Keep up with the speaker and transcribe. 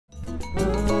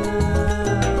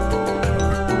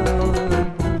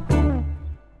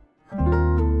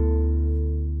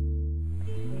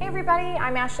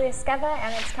I'm Ashley Esqueva,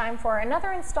 and it's time for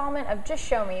another installment of Just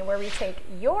Show Me, where we take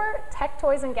your tech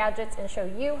toys and gadgets and show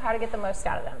you how to get the most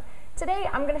out of them. Today,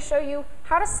 I'm going to show you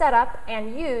how to set up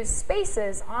and use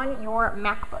Spaces on your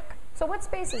MacBook. So what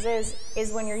Spaces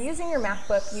is when you're using your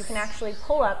MacBook, you can actually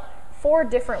pull up 4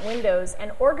 different windows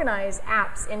and organize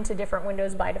apps into different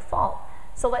windows by default.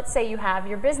 So let's say you have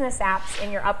your business apps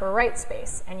in your upper right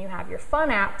space, and you have your fun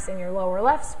apps in your lower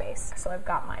left space. So I've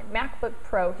got my MacBook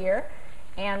Pro here,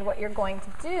 and what you're going to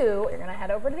do, you're going to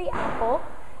head over to the Apple,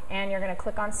 and you're going to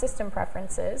click on System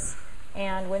Preferences.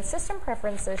 And when System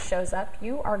Preferences shows up,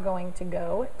 you are going to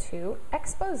go to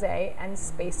Expose and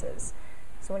Spaces.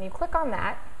 So when you click on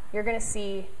that, you're going to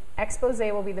see Expose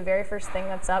will be the very first thing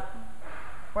that's up.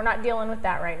 We're not dealing with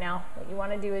that right now. What you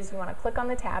want to do is you want to click on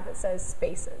the tab that says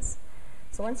Spaces.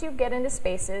 So once you get into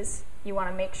Spaces, you want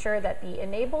to make sure that the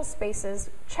Enable Spaces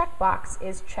checkbox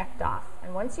is checked off.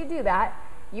 And once you do that,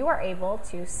 you are able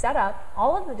to set up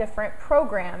all of the different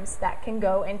programs that can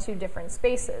go into different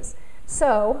spaces.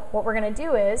 So what we're going to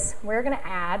do is we're going to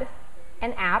add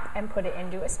an app and put it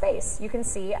into a space. You can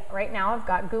see right now I've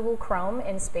got Google Chrome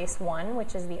in space 1,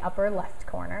 which is the upper left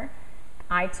corner.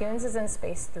 iTunes is in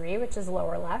space 3, which is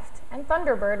lower left. And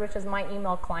Thunderbird, which is my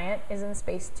email client, is in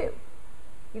space 2.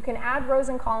 You can add rows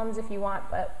and columns if you want,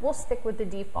 but we'll stick with the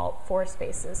default 4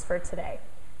 spaces for today.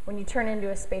 When you turn into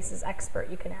a Spaces expert,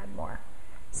 you can add more.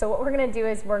 So what we're going to do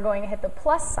is we're going to hit the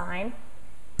plus sign,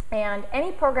 and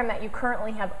any program that you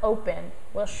currently have open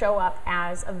will show up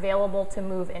as available to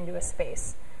move into a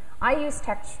space. I use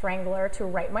Text Wrangler to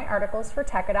write my articles for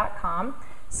Tekka.com,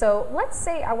 so let's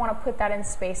say I want to put that in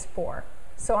space 4.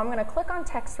 So I'm going to click on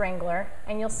Text Wrangler,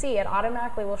 and you'll see it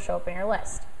automatically will show up in your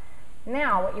list.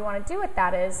 Now what you want to do with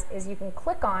that is you can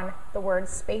click on the word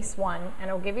space 1, and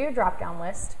it'll give you a drop-down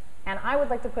list, and I would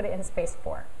like to put it in space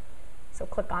 4. So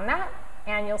click on that,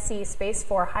 and you'll see space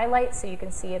 4 highlight, so you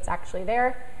can see it's actually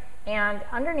there. And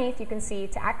underneath, you can see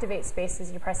to activate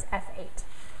spaces, you press F8.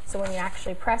 So when you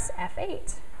actually press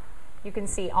F8, you can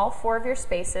see all 4 of your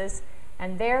spaces,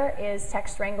 and there is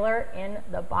Text Wrangler in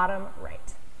the bottom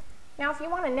right. Now, if you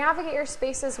want to navigate your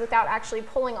spaces without actually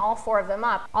pulling all 4 of them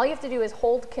up, all you have to do is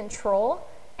hold Control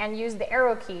and use the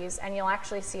arrow keys, and you'll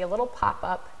actually see a little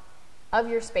pop-up of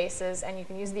your spaces, and you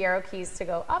can use the arrow keys to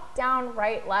go up, down,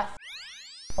 right, left.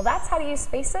 Well, that's how to use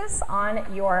Spaces on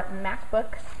your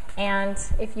MacBook. And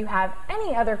if you have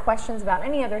any other questions about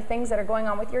any other things that are going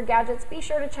on with your gadgets, be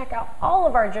sure to check out all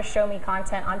of our Just Show Me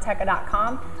content on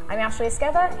Tekka.com. I'm Ashley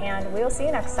Esqueva, and we'll see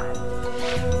you next time.